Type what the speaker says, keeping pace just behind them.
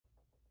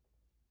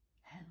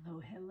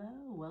Hello,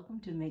 hello. Welcome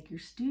to Maker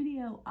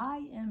Studio.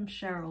 I am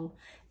Cheryl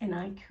and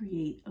I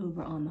create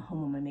over on the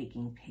Home of My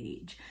Making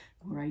page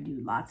where I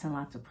do lots and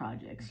lots of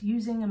projects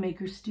using a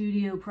Maker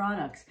Studio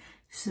products.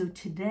 So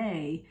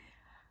today,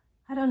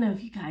 I don't know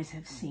if you guys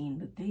have seen,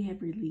 but they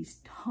have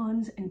released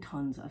tons and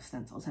tons of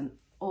stencils and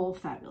all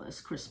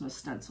fabulous Christmas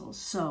stencils.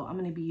 So I'm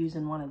going to be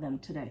using one of them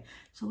today.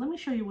 So let me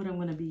show you what I'm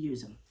going to be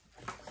using.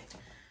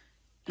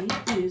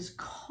 It is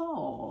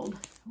called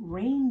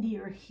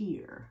Reindeer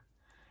Here.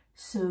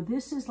 So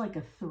this is like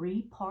a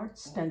 3-part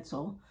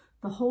stencil.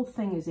 The whole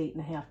thing is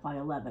 8.5 by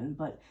 11,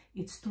 but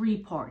it's 3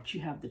 parts.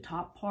 You have the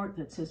top part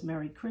that says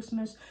Merry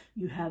Christmas.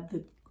 You have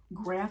the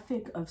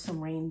graphic of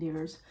some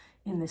reindeers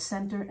in the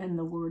center and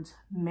the words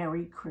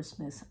Merry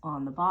Christmas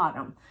on the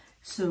bottom.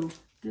 So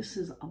this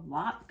is a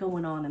lot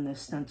going on in this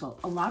stencil.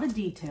 A lot of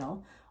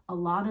detail, a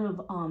lot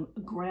of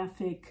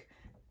graphic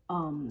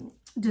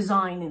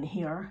design in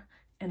here.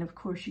 And of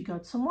course you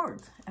got some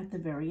words at the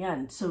very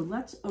end. So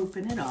let's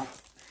open it up.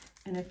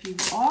 And if you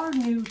are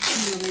new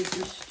to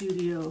Maker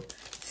Studio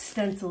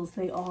stencils,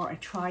 they are a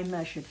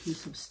tri-mesh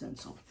adhesive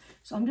stencil.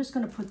 So I'm just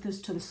going to put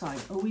this to the side.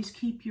 Always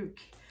keep your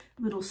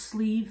little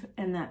sleeve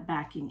and that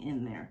backing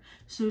in there.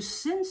 So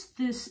since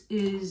this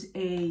is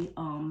a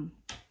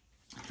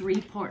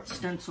 3-part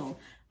stencil,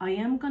 I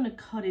am going to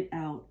cut it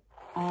out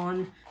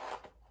on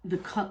the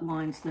cut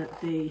lines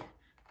that they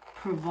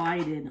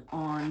provided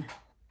on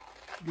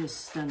this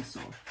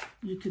stencil.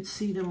 You could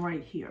see them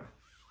right here.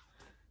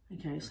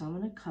 Okay, so I'm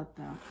going to cut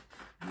that.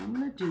 I'm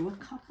going to do a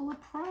couple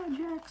of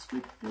projects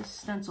with this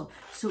stencil.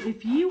 So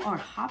if you are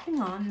hopping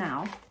on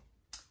now,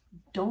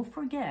 don't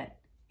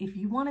forget, if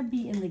you want to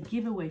be in the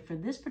giveaway for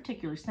this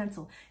particular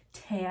stencil,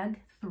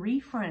 tag 3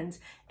 friends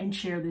and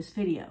share this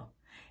video.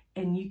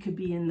 And you could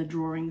be in the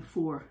drawing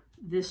for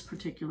this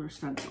particular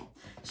stencil.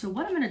 So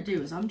what I'm going to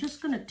do is I'm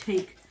just going to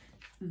take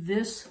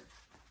this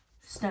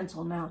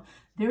stencil. Now,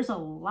 there's a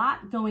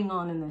lot going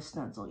on in this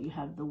stencil. You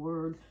have the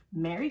word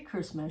Merry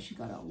Christmas. You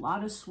got a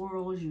lot of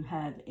swirls. You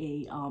have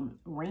a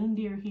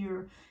reindeer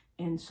here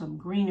and some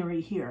greenery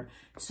here.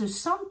 So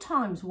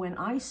sometimes when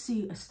I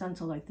see a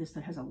stencil like this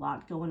that has a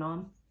lot going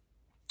on,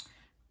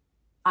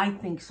 I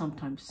think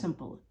sometimes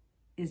simple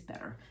is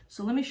better.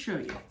 So let me show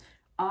you.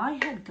 I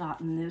had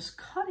gotten this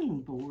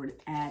cutting board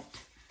at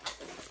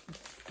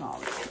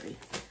Dollar Tree.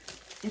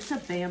 It's a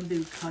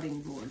bamboo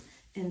cutting board.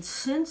 And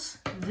since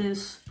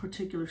this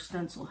particular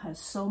stencil has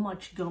so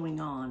much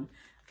going on,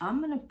 I'm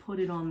going to put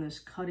it on this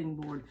cutting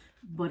board,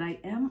 but I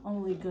am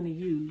only going to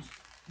use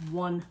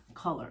one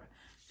color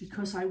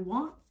because I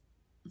want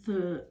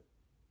the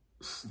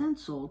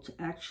stencil to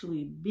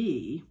actually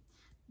be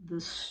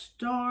the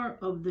star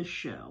of the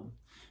show.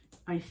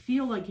 I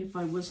feel like if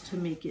I was to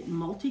make it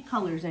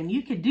multicolors, and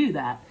you could do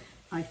that,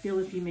 I feel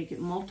if you make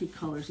it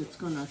multicolors, it's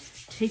going to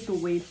take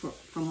away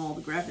from all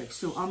the graphics.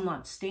 So I'm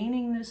not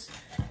staining this,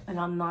 and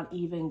I'm not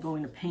even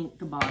going to paint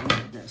the bottom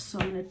of this. So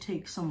I'm going to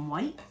take some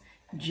white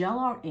gel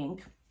art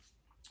ink,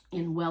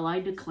 and well, I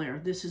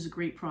declare, this is a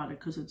great product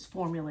because it's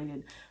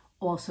formulated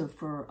also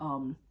for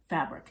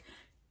fabric.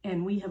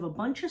 And we have a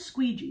bunch of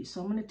squeegees.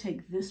 So I'm going to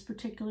take this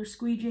particular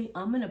squeegee.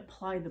 I'm going to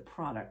apply the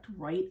product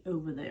right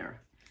over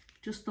there,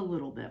 just a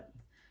little bit.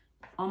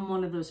 I'm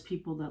one of those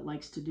people that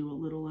likes to do a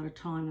little at a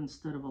time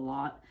instead of a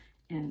lot.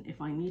 And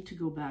if I need to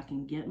go back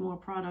and get more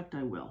product,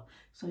 I will.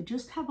 So I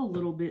just have a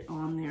little bit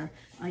on there.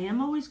 I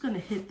am always going to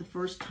hit the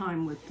first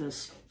time with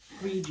this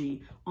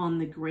squeegee on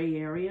the gray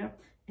area,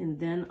 and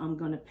then I'm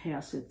going to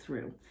pass it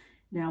through.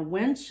 Now,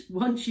 once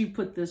you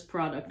put this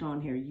product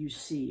on here, you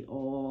see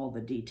all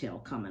the detail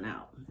coming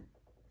out.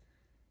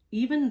 They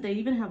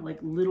even have like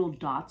little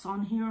dots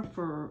on here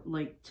for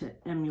like to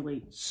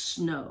emulate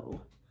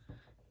snow.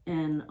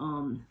 And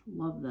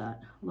love that,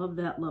 love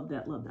that, love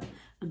that, love that.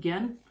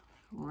 Again,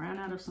 ran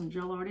out of some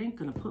gel art ink,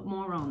 gonna put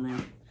more on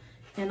there.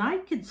 And I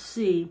could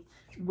see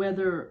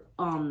whether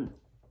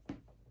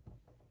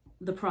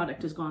the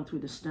product has gone through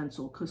the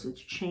stencil because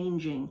it's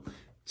changing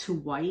to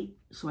white,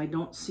 so I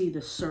don't see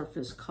the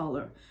surface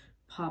color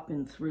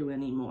popping through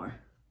anymore.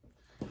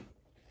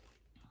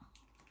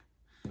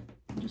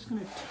 I'm just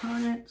gonna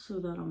turn it so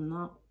that I'm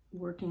not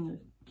working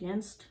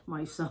against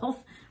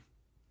myself.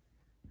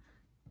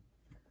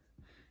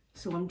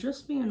 So I'm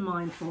just being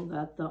mindful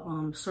that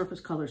the surface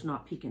color is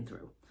not peeking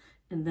through.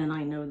 And then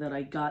I know that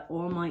I got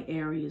all my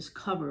areas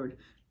covered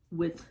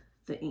with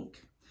the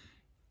ink.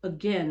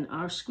 Again,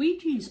 our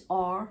squeegees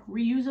are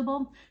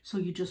reusable, so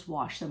you just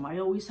wash them. I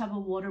always have a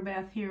water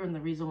bath here, and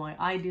the reason why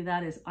I do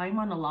that is I'm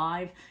on a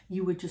live.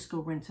 You would just go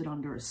rinse it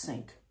under a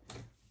sink.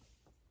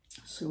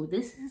 So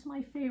this is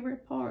my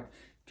favorite part,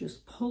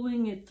 just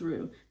pulling it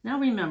through. Now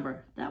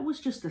remember, that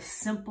was just a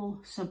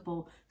simple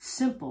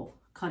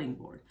cutting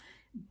board.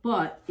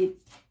 But it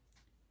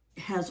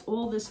has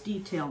all this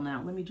detail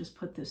now. Let me just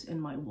put this in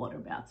my water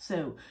bath.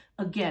 So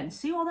again,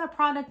 see all that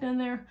product in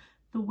there?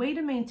 The way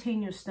to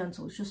maintain your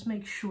stencil is just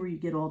make sure you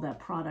get all that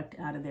product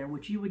out of there,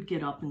 which you would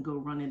get up and go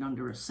run it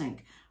under a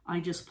sink. I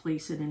just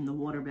place it in the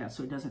water bath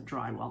so it doesn't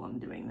dry while I'm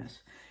doing this.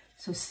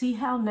 So see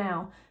how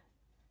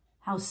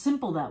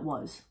simple that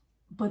was,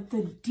 but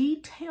the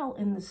detail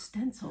in the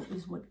stencil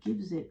is what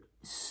gives it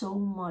so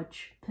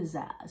much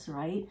pizzazz,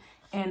 right?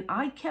 And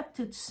I kept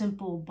it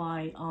simple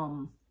by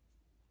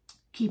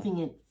keeping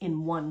it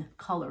in one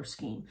color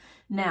scheme.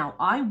 Now,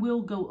 I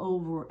will go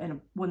over,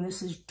 and when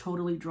this is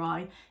totally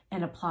dry,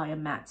 and apply a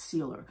matte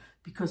sealer,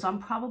 because I'm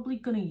probably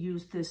going to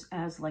use this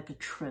as like a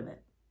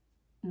trivet,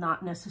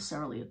 not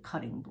necessarily a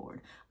cutting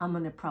board. I'm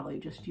going to probably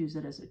just use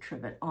it as a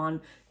trivet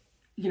on,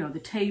 you know, the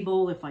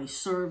table if I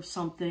serve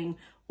something,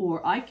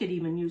 or I could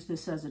even use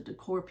this as a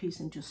decor piece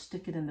and just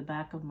stick it in the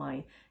back of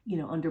my, you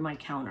know, under my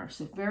counter.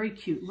 So very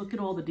cute. Look at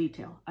all the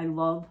detail. I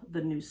love the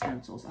new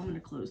stencils. I'm going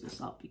to close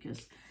this up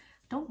because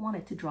don't want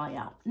it to dry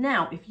out.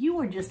 Now, if you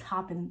are just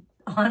hopping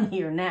on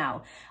here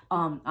now,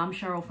 I'm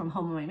Cheryl from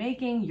Home of My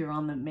Making. You're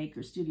on the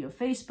Maker Studio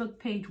Facebook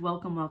page.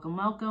 Welcome, welcome,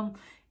 welcome.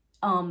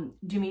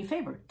 Do me a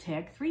favor,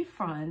 tag 3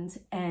 friends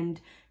and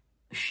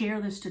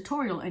share this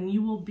tutorial, and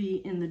you will be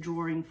in the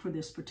drawing for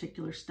this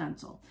particular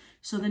stencil.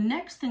 So the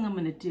next thing I'm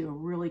going to do, a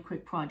really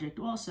quick project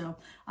also,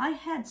 I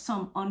had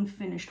some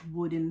unfinished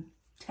wooden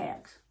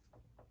tags.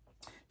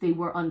 They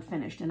were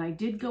unfinished, and I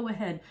did go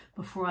ahead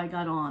before I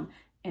got on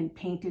and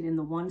painted in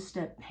the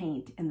one-step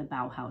paint in the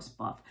Bauhaus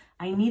buff.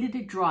 I needed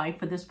it dry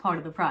for this part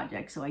of the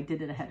project, so I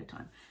did it ahead of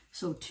time.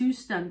 So two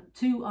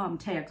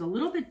tags, a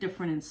little bit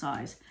different in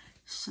size.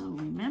 So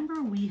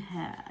remember we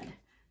had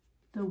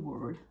the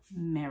word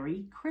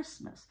Merry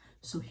Christmas.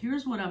 So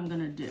here's what I'm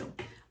gonna do.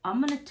 I'm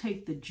gonna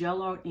take the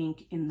gel art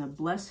ink in the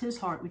Bless His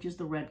Heart, which is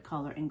the red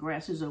color, and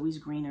Grass is Always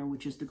Greener,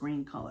 which is the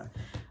green color.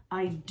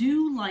 I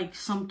do like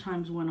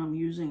sometimes when I'm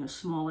using a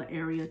smaller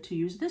area to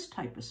use this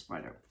type of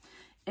spreader.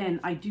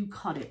 And I do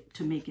cut it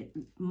to make it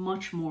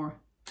much more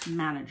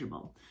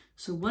manageable.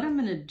 So what I'm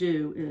going to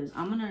do is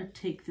I'm going to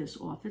take this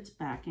off its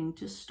backing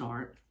to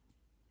start.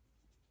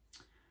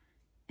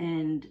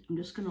 And I'm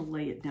just going to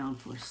lay it down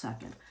for a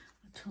second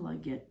until I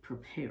get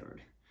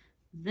prepared.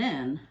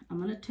 Then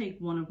I'm going to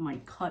take one of my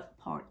cut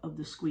part of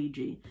the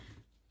squeegee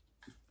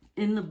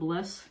in the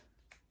Bless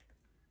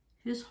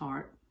His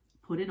Heart,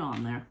 put it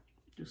on there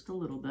just a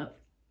little bit.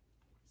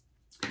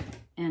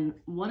 And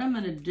what I'm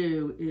going to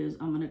do is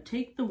I'm going to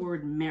take the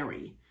word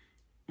Merry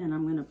and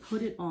I'm going to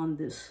put it on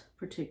this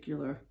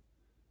particular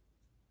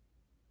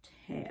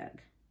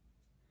tag.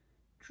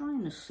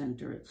 Trying to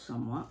center it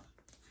somewhat.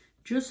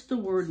 Just the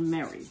word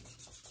Merry.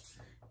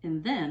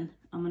 And then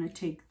I'm going to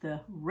take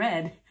the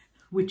red,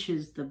 which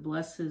is the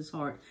Bless His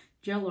Heart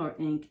gel art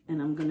ink,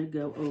 and I'm going to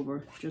go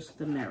over just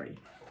the Merry.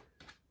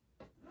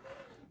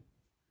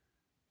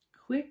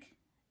 Quick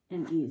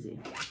and easy.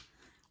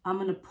 I'm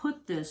going to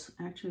put this,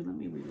 actually, let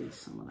me release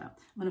some of that.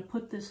 I'm going to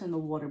put this in the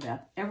water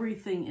bath.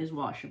 Everything is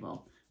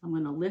washable. I'm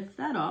going to lift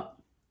that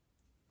up.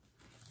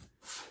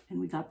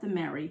 And we got the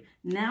Merry.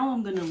 Now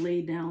I'm going to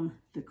lay down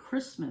the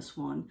Christmas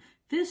one.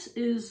 This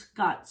is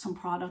got some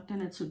product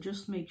in it, so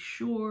just make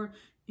sure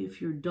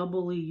if you're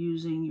doubly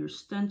using your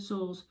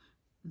stencils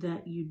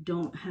that you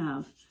don't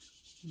have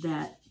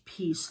that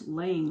piece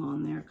laying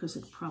on there, because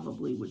it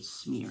probably would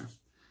smear.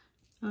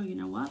 Oh, you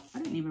know what? I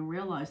didn't even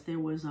realize there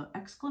was an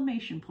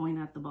exclamation point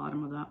at the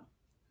bottom of that.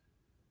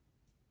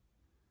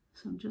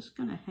 So I'm just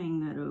going to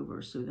hang that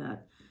over so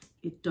that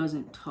it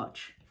doesn't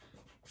touch.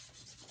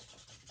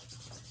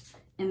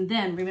 And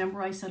then,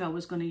 remember I said I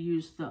was going to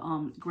use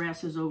the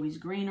Grass is Always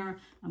Greener.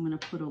 I'm going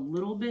to put a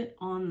little bit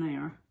on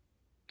there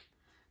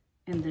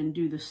and then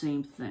do the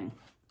same thing.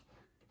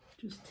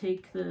 Just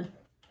take the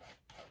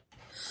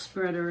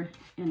spreader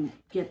and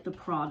get the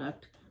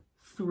product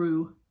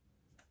through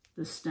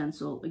the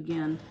stencil.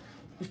 Again,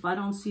 if I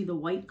don't see the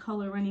white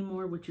color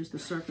anymore, which is the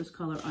surface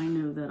color, I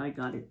know that I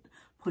got it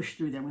pushed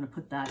through there. I'm going to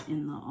put that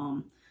in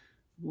the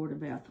water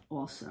bath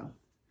also.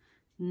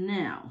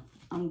 Now,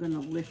 I'm going to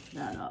lift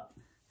that up.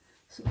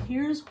 So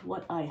here's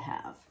what I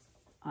have.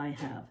 I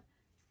have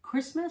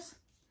Christmas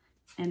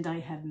and I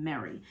have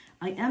Merry.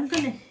 I am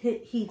going to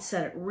heat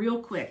set it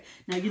real quick.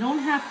 Now, you don't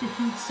have to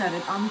heat set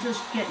it. I'm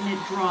just getting it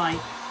dry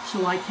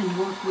so I can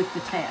work with the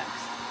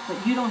tags.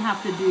 But you don't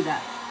have to do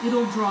that.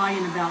 It'll dry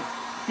in about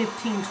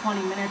 15-20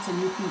 minutes and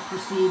you can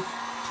proceed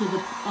to the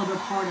other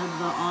part of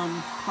the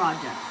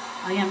project.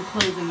 I am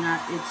closing that.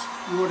 It's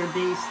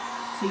water-based,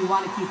 so you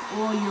want to keep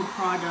all your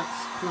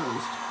products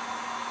closed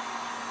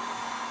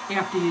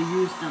after you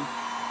use them.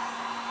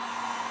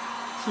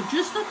 So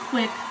just a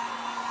quick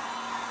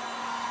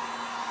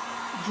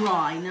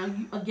dry. Now,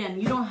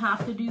 again, you don't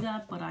have to do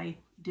that, but I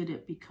did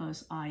it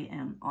because I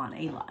am on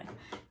a live.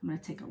 I'm going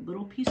to take a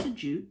little piece of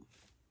jute.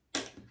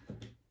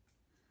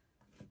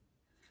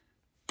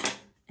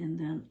 And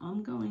then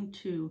I'm going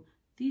to,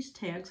 these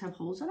tags have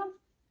holes in them,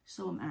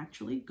 so I'm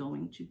actually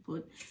going to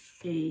put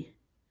a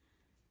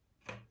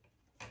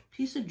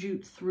piece of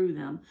jute through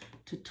them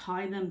to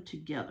tie them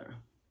together.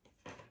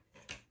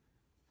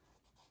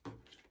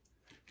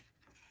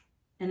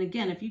 And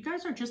again, if you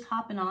guys are just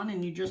hopping on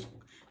and you just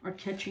are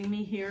catching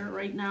me here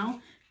right now,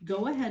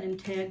 go ahead and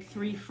tag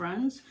 3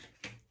 friends,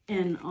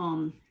 and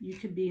you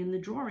could be in the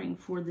drawing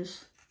for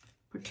this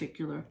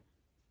particular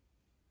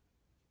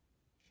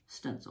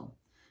stencil.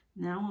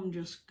 Now I'm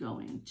just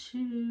going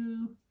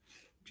to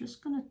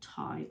just going to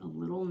tie a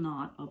little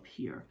knot up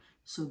here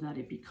so that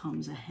it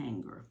becomes a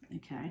hanger,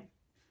 okay?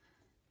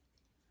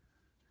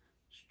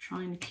 Just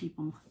trying to keep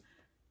them,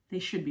 they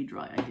should be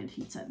dry. I did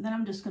heat set. Then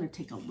I'm just going to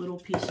take a little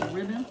piece of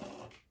ribbon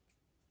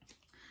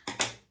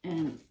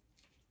and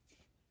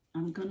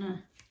I'm going to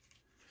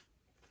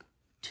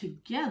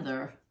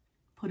together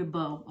put a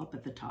bow up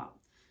at the top.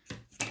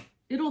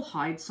 It'll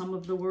hide some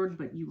of the word,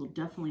 but you will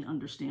definitely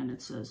understand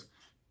it says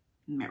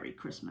Merry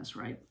Christmas,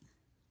 right?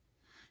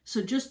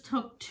 So just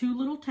took 2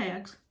 little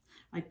tags.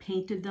 I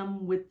painted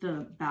them with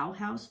the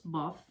Bauhaus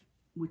Buff,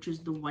 which is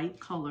the white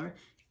color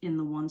in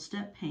the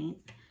one-step paint.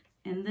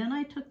 And then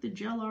I took the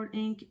gel art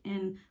ink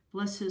and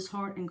bless his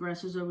heart and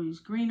grass is always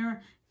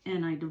greener.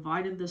 And I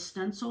divided the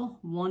stencil,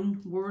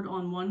 1 word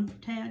on one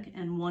tag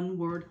and 1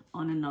 word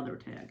on another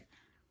tag.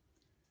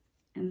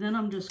 And then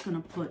I'm just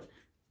going to put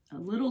a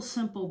little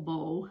simple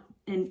bow.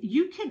 And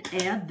you could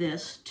add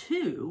this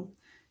to,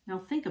 now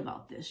think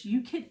about this,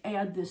 you could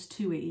add this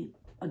to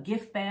a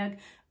gift bag,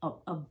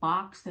 a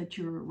box that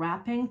you're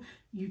wrapping.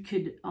 You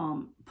could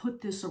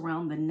put this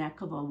around the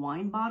neck of a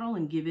wine bottle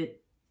and give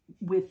it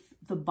with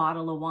the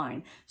bottle of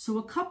wine. So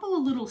a couple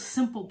of little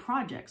simple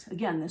projects.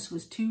 Again, this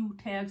was 2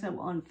 tags that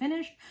were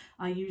unfinished.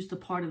 I used the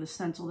part of the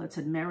stencil that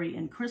said Merry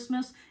and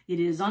Christmas. It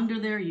is under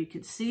there, you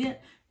could see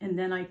it. And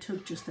then I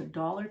took just a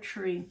Dollar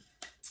Tree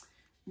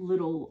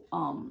little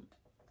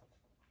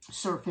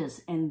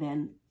surface and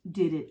then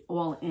did it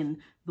all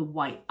in the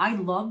white. I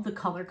love the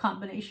color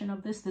combination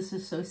of this. This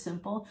is so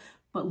simple,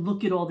 but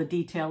look at all the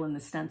detail in the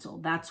stencil.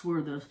 That's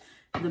where the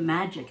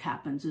magic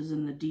happens, is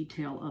in the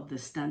detail of the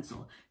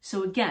stencil.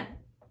 So again,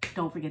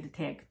 don't forget to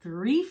tag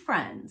 3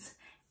 friends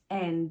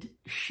and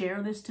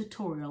share this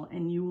tutorial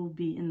and you will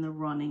be in the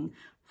running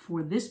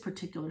for this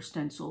particular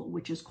stencil,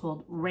 which is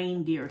called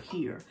Reindeer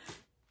Here.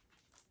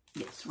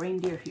 Yes,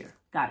 Reindeer Here.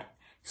 Got it.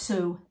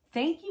 So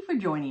thank you for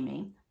joining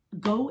me.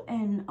 Go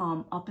and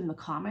up in the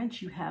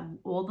comments, you have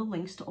all the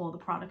links to all the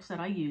products that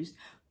I used.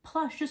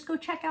 Plus, just go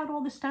check out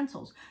all the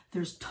stencils.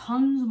 There's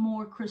tons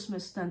more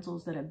Christmas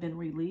stencils that have been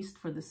released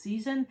for the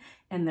season,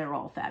 and they're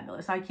all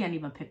fabulous. I can't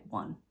even pick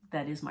one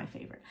that is my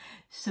favorite.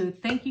 So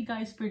thank you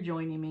guys for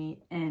joining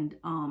me, and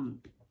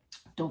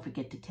don't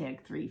forget to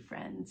tag 3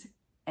 friends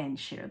and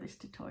share this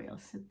tutorial.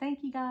 So thank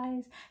you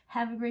guys.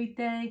 Have a great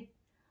day.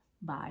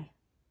 Bye.